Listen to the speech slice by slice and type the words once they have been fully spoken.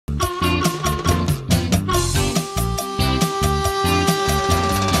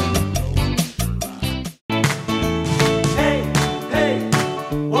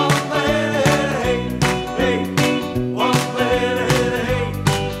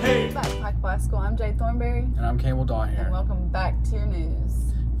Thornberry. And I'm Campbell Daw here. And welcome back to your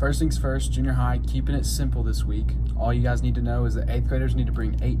news. First things first, junior high, keeping it simple this week. All you guys need to know is that 8th graders need to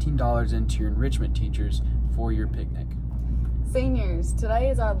bring $18 into your enrichment teachers for your picnic. Seniors, today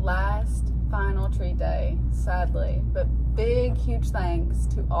is our last final treat day, sadly, but big, huge thanks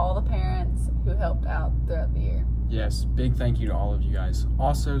to all the parents who helped out throughout the year. Yes, big thank you to all of you guys.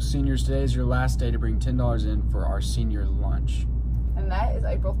 Also, seniors, today is your last day to bring $10 in for our senior lunch. And that is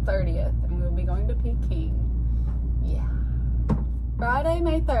April 30th, and we will be going to Peking. Yeah. Friday,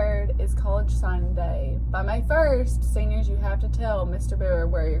 May 3rd is college signing day. By May 1st, seniors, you have to tell Mr. Boer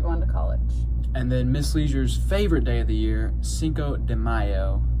where you're going to college. And then Miss Leisure's favorite day of the year, Cinco de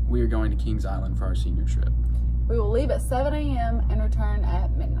Mayo, we are going to Kings Island for our senior trip. We will leave at 7 a.m. and return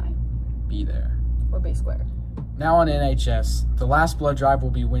at midnight. Be there. Or be square. Now on NHS, the last blood drive will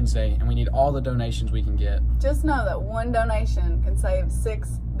be Wednesday, and we need all the donations we can get. Just know that one donation can save 6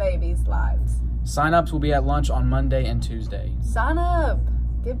 babies' lives. Sign-ups will be at lunch on Monday and Tuesday. Sign up.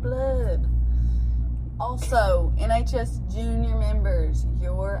 Give blood. Also, NHS junior members,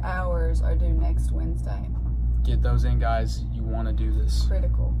 your hours are due next Wednesday. Get those in, guys. You want to do this.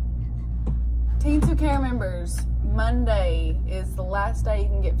 Critical. Teens Who Care members, Monday is the last day you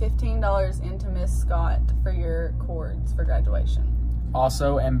can get $15 into Miss Scott for your cords for graduation.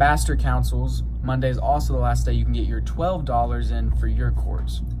 Also, Ambassador Councils, Monday is also the last day you can get your $12 in for your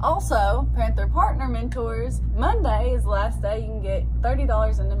cords. Also, Panther Partner Mentors, Monday is the last day you can get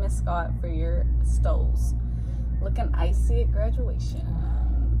 $30 into Miss Scott for your stoles. Looking icy at graduation.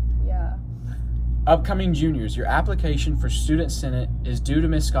 Yeah. Upcoming juniors, your application for Student Senate is due to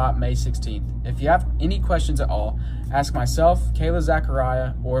Miss Scott May 16th. If you have any questions at all, ask myself, Kayla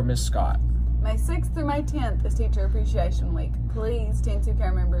Zachariah, or Miss Scott. May 6th through May 10th is Teacher Appreciation Week. Please, Teens Who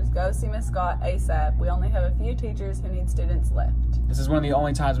Care members, go see Miss Scott ASAP. We only have a few teachers who need students left. This is one of the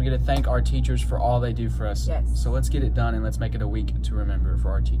only times we get to thank our teachers for all they do for us. Yes. So let's get it done and let's make it a week to remember for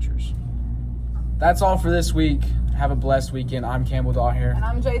our teachers. That's all for this week. Have a blessed weekend. I'm Campbell Daw here. And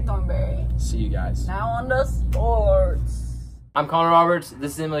I'm Jade Thornberry. See you guys. Now on to sports. I'm Connor Roberts.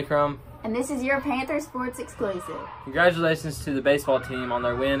 This is Emily Crum. And this is your Panther Sports exclusive. Congratulations to the baseball team on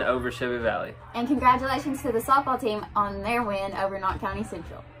their win over Chevy Valley. And congratulations to the softball team on their win over Knott County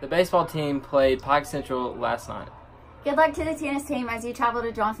Central. The baseball team played Pike Central last night. Good luck to the tennis team as you travel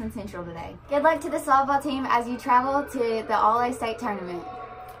to Johnson Central today. Good luck to the softball team as you travel to the All-A State Tournament.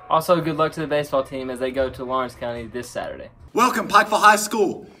 Also, good luck to the baseball team as they go to Lawrence County this Saturday. Welcome, Pikeville High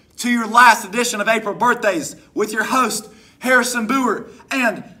School, to your last edition of April Birthdays with your host, Harrison Boer,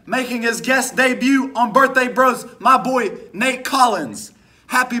 and making his guest debut on Birthday Bros, my boy, Nate Collins.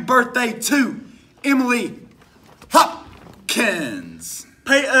 Happy birthday to Emily Hopkins.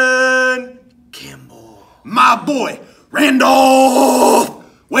 Peyton Campbell. My boy, Randolph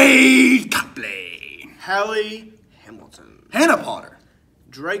Wade Copley. Hallie Hamilton. Hannah Potter.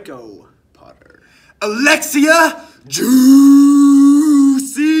 Draco Potter. Alexia Juicy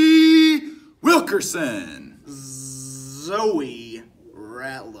Wilkerson. Zoe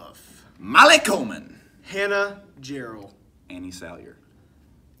Ratliff. Molly Coleman. Hannah Gerald. Annie Salyer.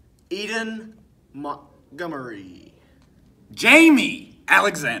 Eden Montgomery. Jamie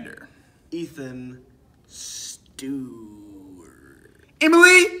Alexander. Ethan Stewart.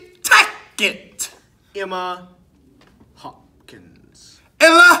 Emily Tackett. Emma Hopkins.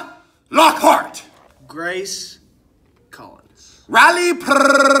 Ella Lockhart. Grace Collins. Riley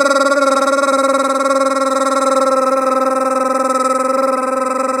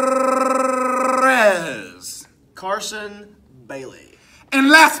Perez. Carson Bailey. And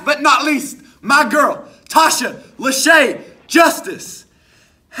last but not least, my girl, Tasha Lachey Justice.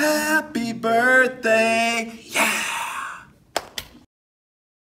 Happy birthday, yeah!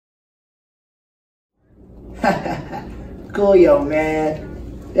 Cool, yo, man.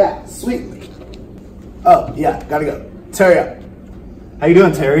 Yeah, sweetly. Oh, yeah, gotta go. Terry up. How you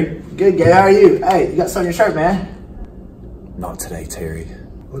doing, Terry? Good, Gay. How are you? Hey, you got something on your shirt, man? Not today, Terry.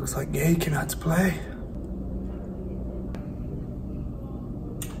 Looks like Gay came out to play.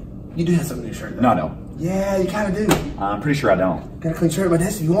 You do have something on your shirt, though. No, I don't. Yeah, you kind of do. I'm pretty sure I don't. Got a clean shirt, but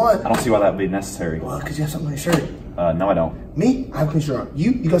this if you want. I don't see why that would be necessary. Well, because you have something on your shirt. No, I don't. Me? I have a clean shirt on.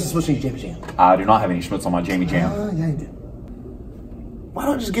 You got some switch on your Jamie Jam. I do not have any schmutz on my Jamie Jam. Yeah, you do. Why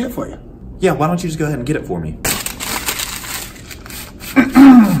don't I just get it for you? Yeah, why don't you just go ahead and get it for me?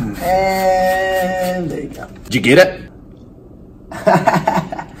 And there you go. Did you get it?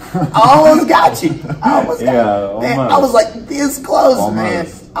 I almost got you. I almost got you. Man, I was like this close, man.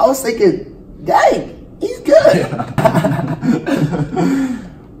 I was thinking, dang, he's good.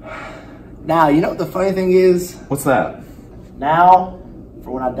 Now, you know what the funny thing is? What's that? Now,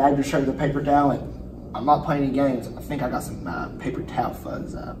 for when I dab your shirt with a paper towel, I'm not playing any games. I think I got some paper towel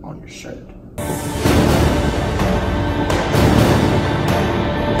fuzz on your shirt.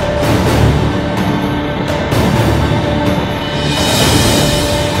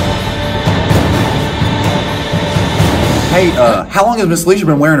 Hey, how long has Miss Leisure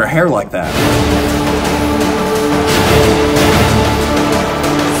been wearing her hair like that?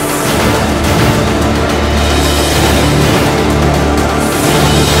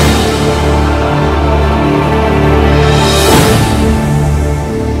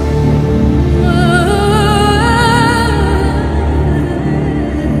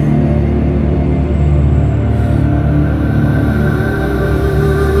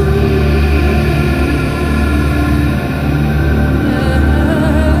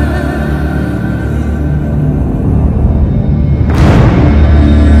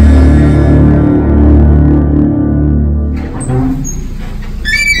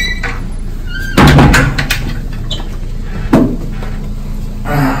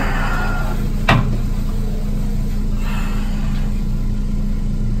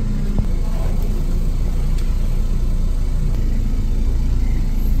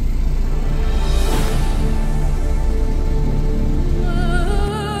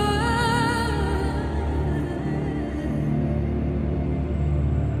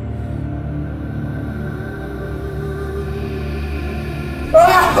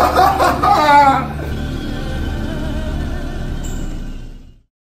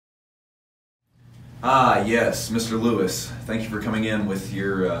 Ah, yes, Mr. Lewis. Thank you for coming in with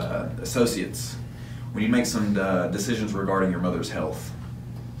your associates. We need to make some decisions regarding your mother's health.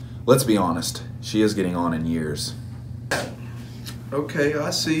 Let's be honest, she is getting on in years. Okay,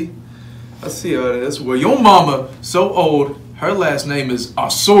 I see how it is. Well, your mama so old, her last name is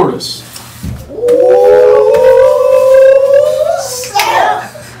Asaurus.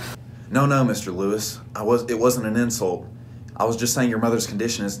 No, Mr. Lewis. It wasn't an insult. I was just saying your mother's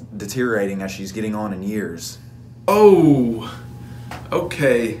condition is deteriorating as she's getting on in years. Oh,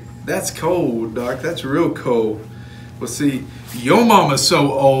 okay. That's cold, Doc. That's real cold. Well, see, your mama's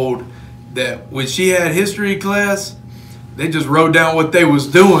so old that when she had history class, they just wrote down what they was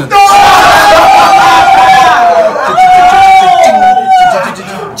doing.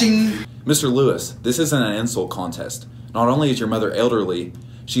 Mr. Lewis, this isn't an insult contest. Not only is your mother elderly,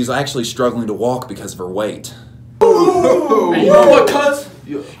 she's actually struggling to walk because of her weight. Hey, you know what, cuz?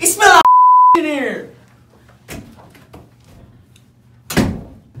 It smells like in here.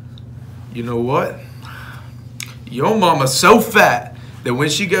 You know what? Your mama's so fat that when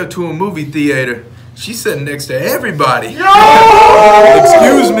she go to a movie theater, she's sitting next to everybody.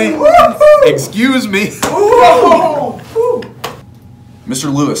 Excuse me. Excuse me.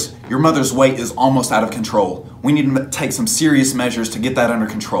 Mr. Lewis, your mother's weight is almost out of control. We need to take some serious measures to get that under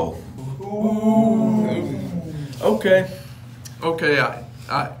control. Okay.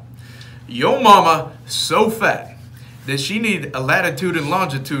 Your mama so fat that she need a latitude and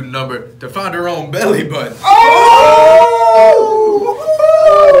longitude number to find her own belly button.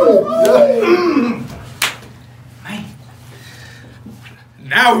 Man.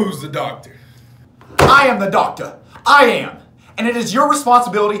 Now who's the doctor? I am the doctor. I am. And it is your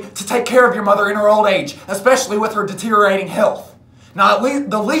responsibility to take care of your mother in her old age, especially with her deteriorating health. Now,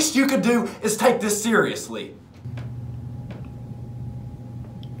 the least you could do is take this seriously.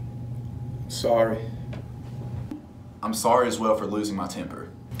 Sorry. I'm sorry as well for losing my temper.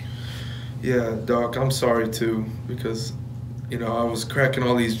 Yeah, Doc, I'm sorry too, because, you know, I was cracking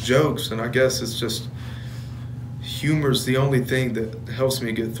all these jokes, and I guess it's just humor's the only thing that helps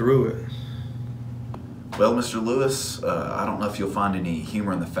me get through it. Well, Mr. Lewis, I don't know if you'll find any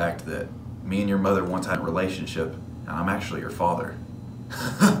humor in the fact that me and your mother once had a relationship, and I'm actually your father.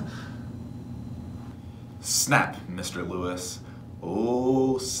 Snap, Mr. Lewis.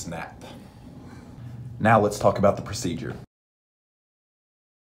 Oh, snap. Now let's talk about the procedure.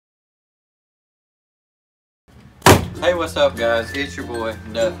 Hey, what's up guys? It's your boy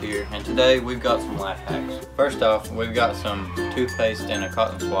Duff here, and today we've got some life hacks. First off, we've got some toothpaste and a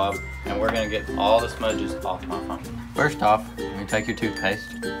cotton swab, and we're gonna get all the smudges off my phone. First off, you take your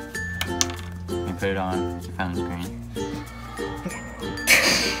toothpaste, you put it on your phone screen.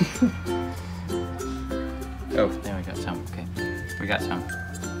 Oh, there we got some. Okay, we got some.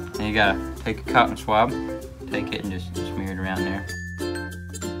 Then you gotta take a cotton swab, take it and just smear it around there.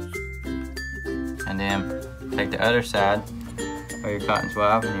 And then take the other side of your cotton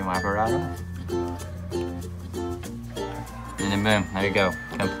swab and you wipe it right off. And then boom, there you go.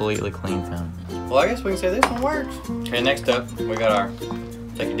 Completely clean phone. Well, I guess we can say this one works. Okay, next up, we got our,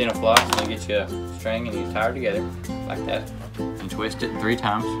 take your dental floss and get you a string and you tie it together like that. And twist it 3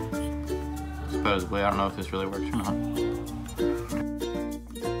 times. supposedly. I don't know if this really works or not.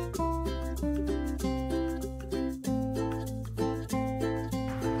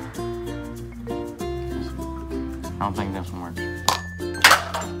 I don't think this one works.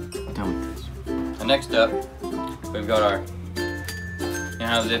 Tell me this. And next up, we've got our, you know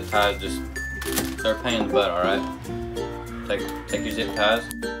how zip ties just, they're a pain in the butt, alright? Take your zip ties.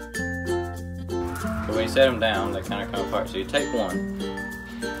 But when you set them down, they kind of come apart. So you take one,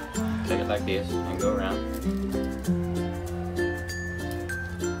 take it like this, and go around.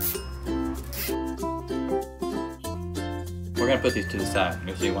 We're gonna put these to the side.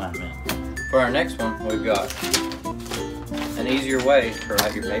 You'll see why in a minute. For our next one, we've got an easier way to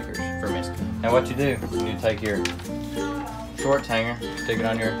write your papers for Miss. Now what you do, you take your shorts hanger, stick it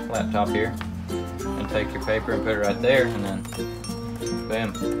on your laptop here, and take your paper and put it right there, and then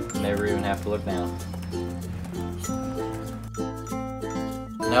bam, never even have to look down.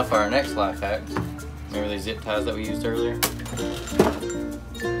 Now for our next life hack, remember these zip ties that we used earlier?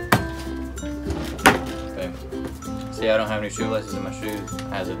 Bam. See, I don't have any shoelaces in my shoes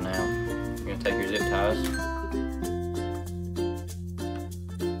as of now. You're gonna take your zip ties.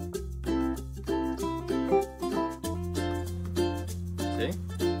 See?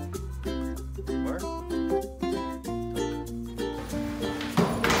 Work?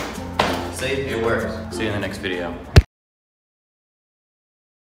 See? It works. See you in the next video.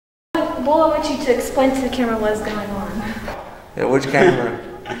 Well, I want you to explain to the camera what's going on. Yeah, which camera?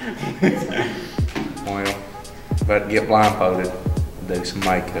 Well, about to get blindfolded, do some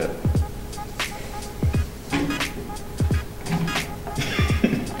makeup.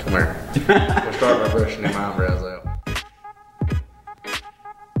 Come here. We'll start by brushing them eyebrows out.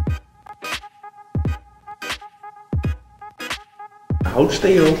 Hold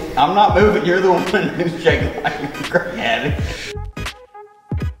still. I'm not moving, you're the one who's shaking like a granny.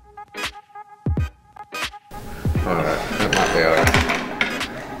 Alright, that might be alright.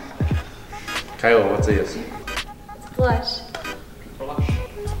 Kayla, what's this? It's blush.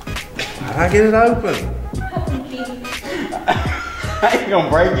 How'd I get it open? I ain't gonna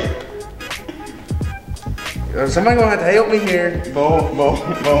break it. Somebody gonna have to help me here. Boom, boom,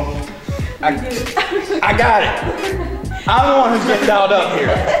 boom. I got it. I'm the one who's getting dialed up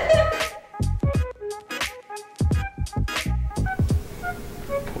here.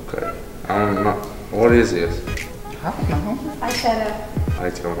 Okay. I'm not. What is this? I don't know. Eyeshadow.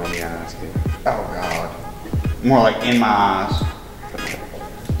 Lights going on the eyes here. Oh God. More like in my eyes.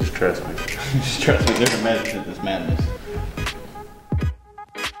 Just trust me. Just trust me, there's a method to this madness.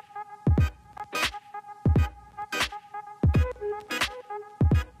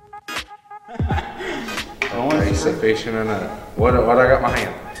 Okay, sufficient enough. What I got in my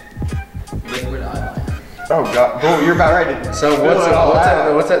hand? Liquid eyeliner. Oh God, oh, you're about ready. So what's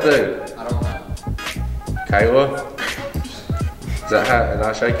that do? I don't know. Kayla? Is that how, did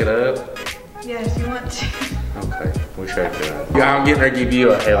I shake it up? Yes, you want to. Okay, we shake it up. Yeah, I'm getting ready to give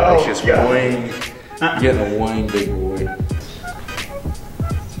you a hellacious wing. Getting a wing, big boy.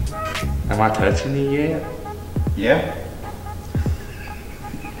 Am I touching you yet? Yeah.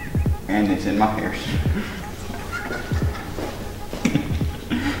 And it's in my hair.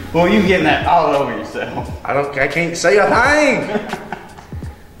 Well, you getting that all over yourself. I can't say a thing.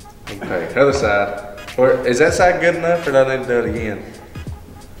 Okay, other side. Or is that side good enough, or do I need to do it again?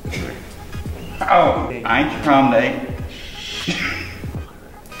 Oh, I ain't your prom date.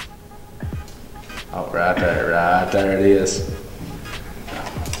 Oh, right there it is.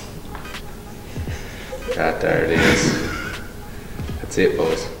 Right there it is. That's it,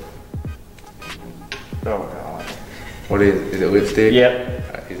 boys. Oh God. What is it? Is it lipstick? Yep.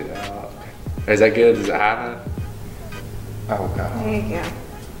 Is it, is that good? Is it high enough? Oh God. There you go.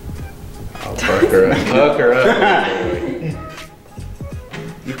 Oh, fuck her up. Fuck her up.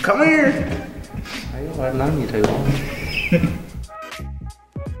 You come here. I've known you too long.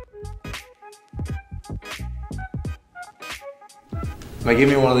 Now give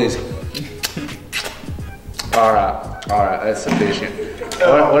me one of these. Alright, that's sufficient.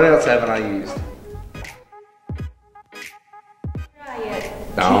 What else haven't I used?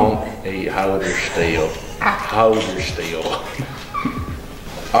 Don't eat, hold her still. Hold her still.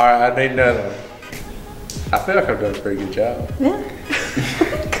 Alright, I need another one. I feel like I've done a pretty good job. Yeah.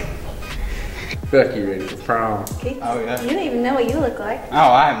 I feel like you're ready for prom. Okay. Oh yeah. You don't even know what you look like.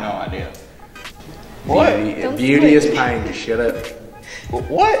 Oh, I have no idea. What? Beauty is pain, just shut up.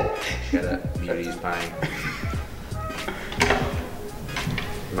 What? Shut up, beauty is pain.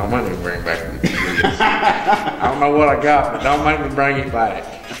 Don't make me bring back the beauty. I don't know what I got, but don't make me bring it back.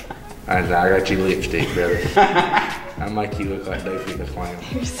 I got you lipstick, brother. I make you look like Davey the Clown.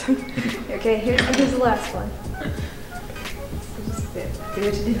 Okay, here's the last one. So just do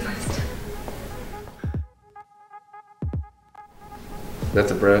what you did last time.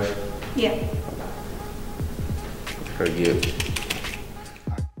 That's a brush? Yeah. Pretty good.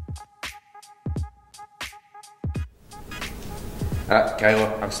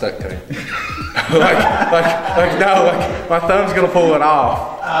 Kayla, I'm stuck to him. like, my thumb's gonna pull it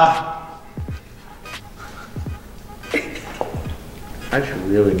off. I'm just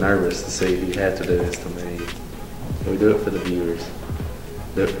really nervous to see if you have to do this to me. We do it for the viewers.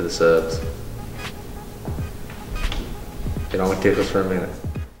 Do it for the subs. It only tickles for a minute.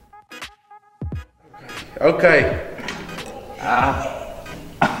 Okay. Can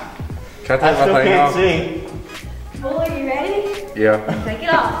I take my thing off? Bull, are you ready? Yeah. Take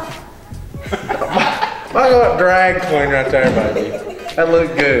it off. My little drag queen right there, baby. That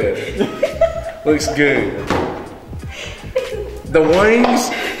looked good. Looks good. The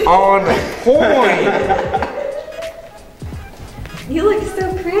wings on point. You look so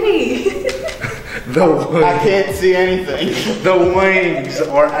pretty. The wings. I can't see anything. The wings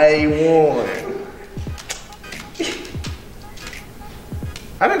are A1.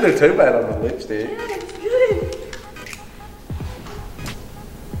 I didn't do too bad on the lipstick. Yeah, it's good.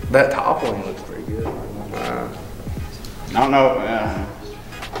 That top wing looks pretty good. I don't know.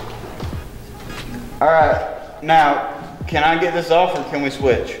 All right, now, can I get this off or can we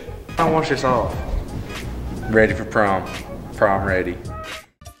switch? I wash this off. Ready for prom. Prom ready.